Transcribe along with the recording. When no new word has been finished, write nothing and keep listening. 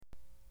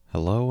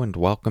Hello and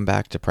welcome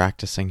back to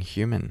Practicing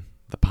Human,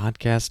 the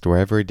podcast where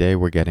every day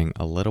we're getting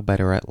a little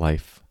better at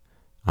life.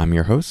 I'm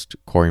your host,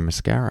 Corey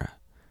Mascara,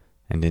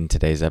 and in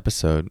today's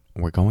episode,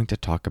 we're going to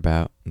talk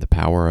about the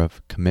power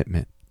of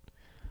commitment.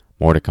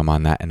 More to come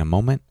on that in a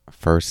moment.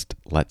 First,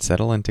 let's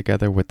settle in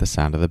together with the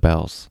sound of the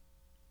bells.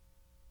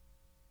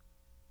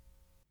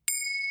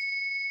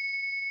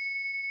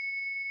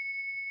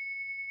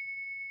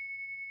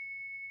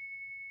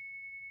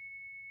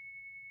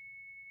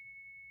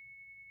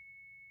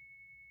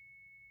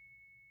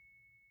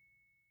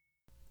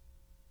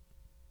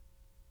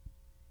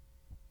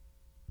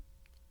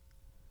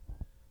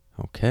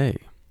 Okay,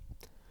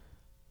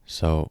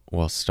 so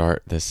we'll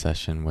start this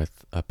session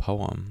with a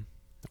poem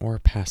or a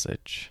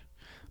passage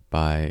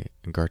by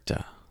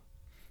Goethe,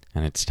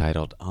 and it's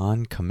titled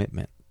On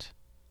Commitment.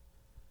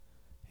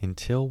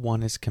 Until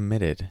one is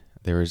committed,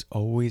 there is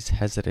always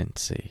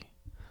hesitancy,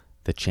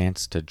 the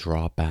chance to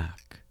draw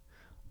back,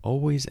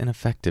 always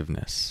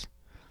ineffectiveness.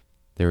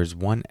 There is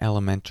one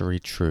elementary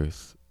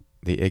truth,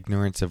 the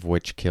ignorance of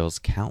which kills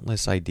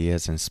countless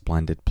ideas and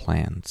splendid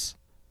plans.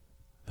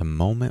 The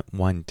moment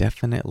one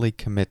definitely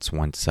commits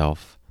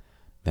oneself,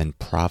 then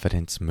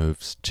providence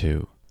moves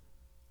too.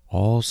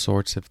 All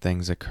sorts of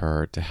things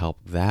occur to help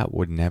that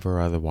would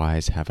never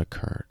otherwise have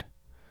occurred.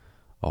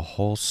 A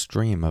whole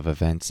stream of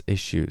events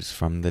issues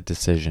from the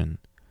decision,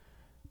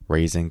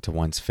 raising to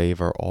one's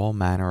favor all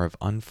manner of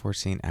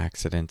unforeseen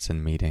accidents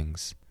and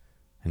meetings,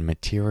 and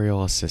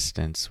material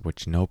assistance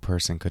which no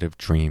person could have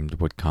dreamed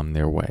would come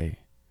their way.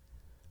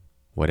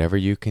 Whatever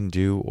you can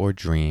do or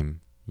dream,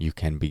 you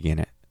can begin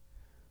it.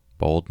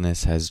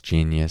 Boldness has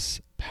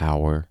genius,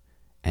 power,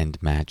 and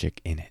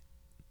magic in it.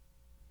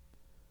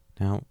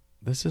 Now,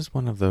 this is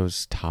one of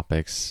those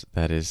topics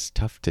that is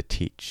tough to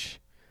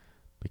teach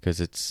because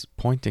it's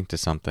pointing to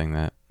something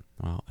that,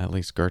 well, at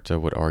least Goethe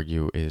would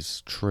argue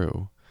is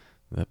true,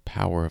 the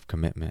power of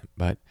commitment.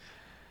 But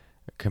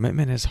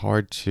commitment is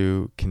hard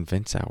to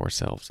convince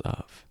ourselves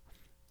of.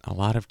 A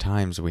lot of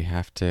times we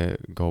have to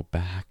go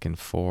back and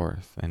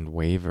forth and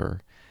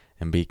waver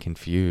and be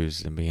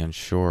confused and be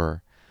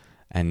unsure.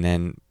 And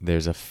then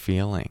there's a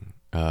feeling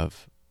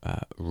of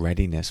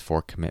readiness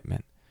for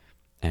commitment,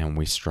 and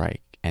we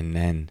strike, and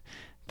then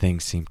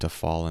things seem to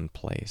fall in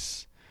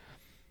place.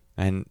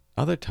 And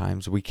other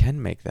times we can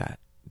make that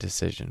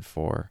decision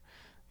for,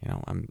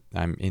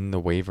 I'm in the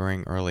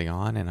wavering early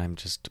on, and I'm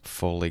just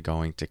fully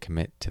going to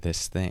commit to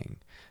this thing,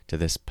 to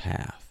this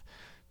path,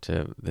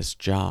 to this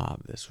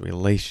job, this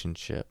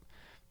relationship,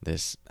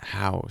 this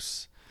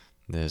house,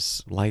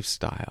 this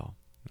lifestyle,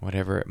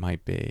 whatever it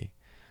might be.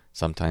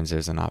 Sometimes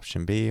there's an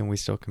option B and we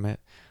still commit.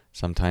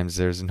 Sometimes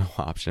there's no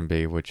option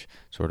B, which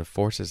sort of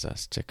forces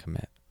us to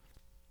commit.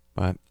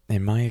 But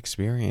in my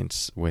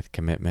experience with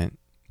commitment,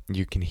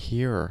 you can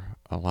hear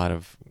a lot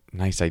of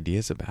nice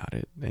ideas about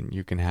it, and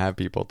you can have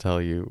people tell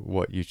you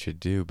what you should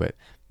do, but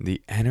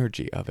the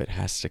energy of it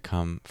has to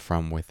come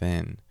from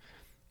within.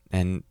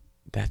 And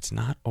that's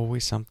not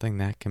always something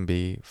that can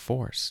be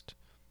forced.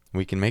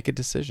 We can make a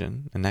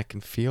decision, and that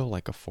can feel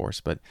like a force,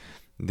 but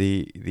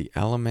the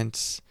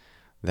elements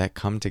that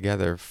come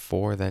together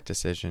for that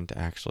decision to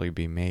actually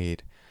be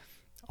made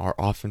are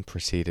often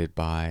preceded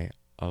by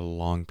a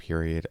long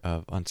period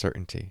of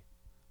uncertainty,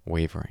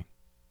 wavering,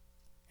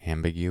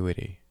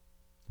 ambiguity.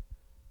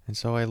 And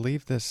so I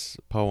leave this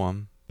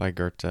poem by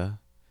Goethe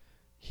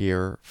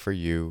here for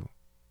you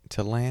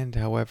to land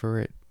however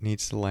it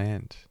needs to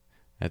land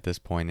at this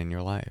point in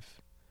your life.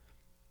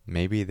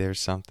 Maybe there's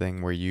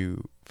something where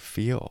you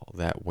feel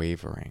that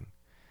wavering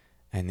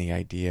and the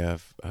idea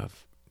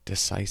of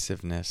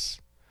decisiveness,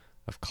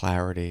 of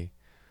clarity,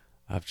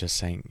 of just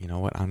saying, you know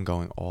what, I'm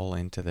going all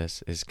into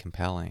this is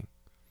compelling.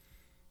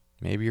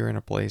 Maybe you're in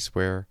a place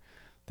where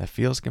that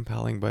feels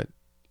compelling, but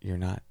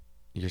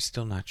you're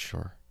still not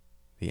sure.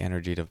 The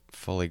energy to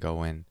fully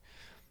go in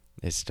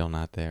is still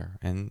not there.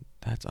 And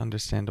that's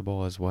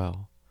understandable as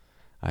well.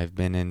 I've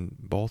been in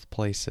both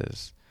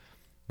places,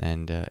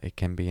 and it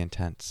can be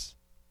intense.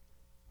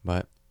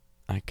 But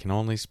I can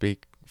only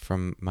speak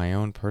from my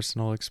own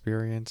personal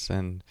experience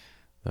and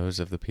those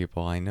of the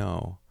people I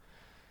know.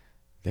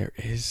 There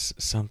is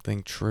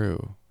something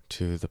true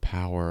to the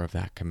power of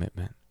that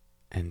commitment,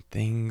 and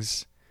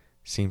things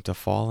seem to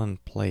fall in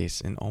place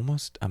in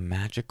almost a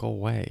magical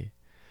way.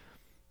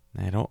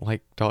 I don't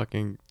like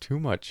talking too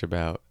much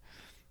about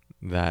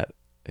that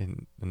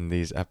in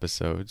these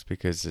episodes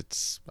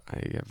because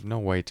I have no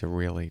way to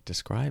really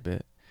describe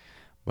it,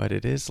 but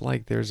it is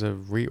like there's a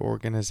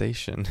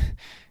reorganization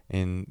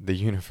in the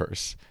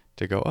universe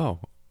to go, oh,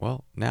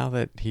 well, now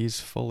that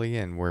he's fully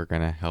in, we're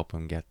going to help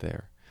him get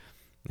there.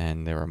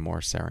 And there are more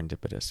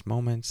serendipitous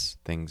moments,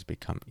 things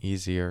become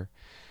easier,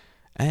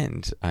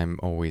 and I'm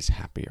always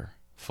happier,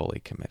 fully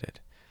committed.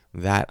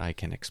 That I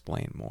can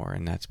explain more,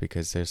 and that's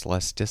because there's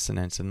less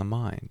dissonance in the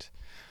mind.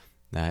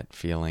 That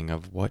feeling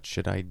of what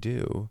should I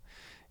do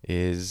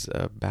is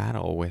a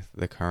battle with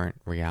the current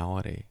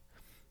reality.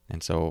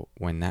 And so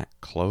when that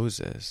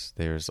closes,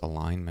 there's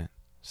alignment.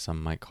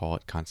 Some might call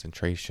it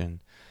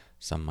concentration,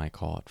 some might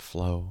call it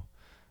flow,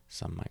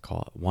 some might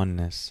call it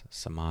oneness,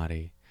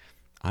 samadhi.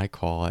 I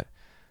call it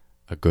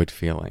a good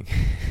feeling.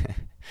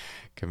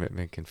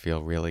 Commitment can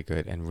feel really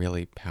good and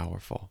really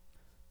powerful.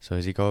 So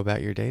as you go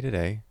about your day to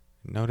day,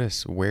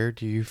 notice, where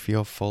do you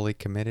feel fully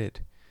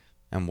committed?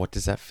 And what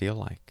does that feel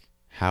like?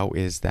 How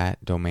is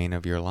that domain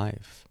of your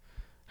life?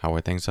 How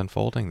are things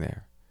unfolding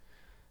there?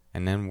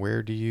 And then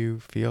where do you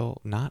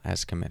feel not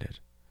as committed?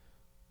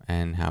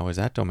 And how is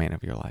that domain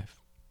of your life?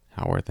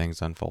 How are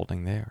things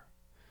unfolding there?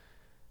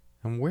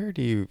 And where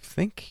do you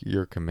think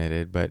you're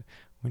committed, but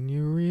when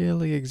you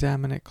really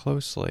examine it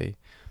closely,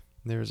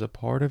 there's a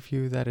part of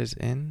you that is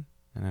in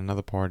and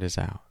another part is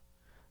out.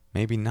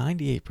 Maybe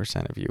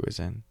 98% of you is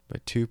in,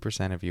 but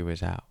 2% of you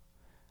is out.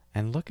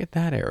 And look at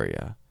that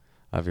area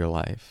of your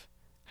life.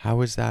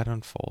 How is that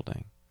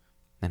unfolding?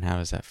 And how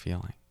is that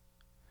feeling?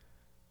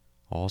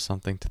 All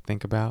something to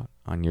think about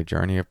on your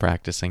journey of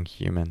practicing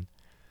human.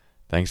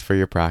 Thanks for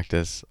your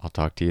practice. I'll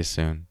talk to you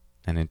soon.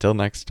 And until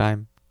next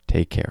time,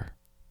 take care.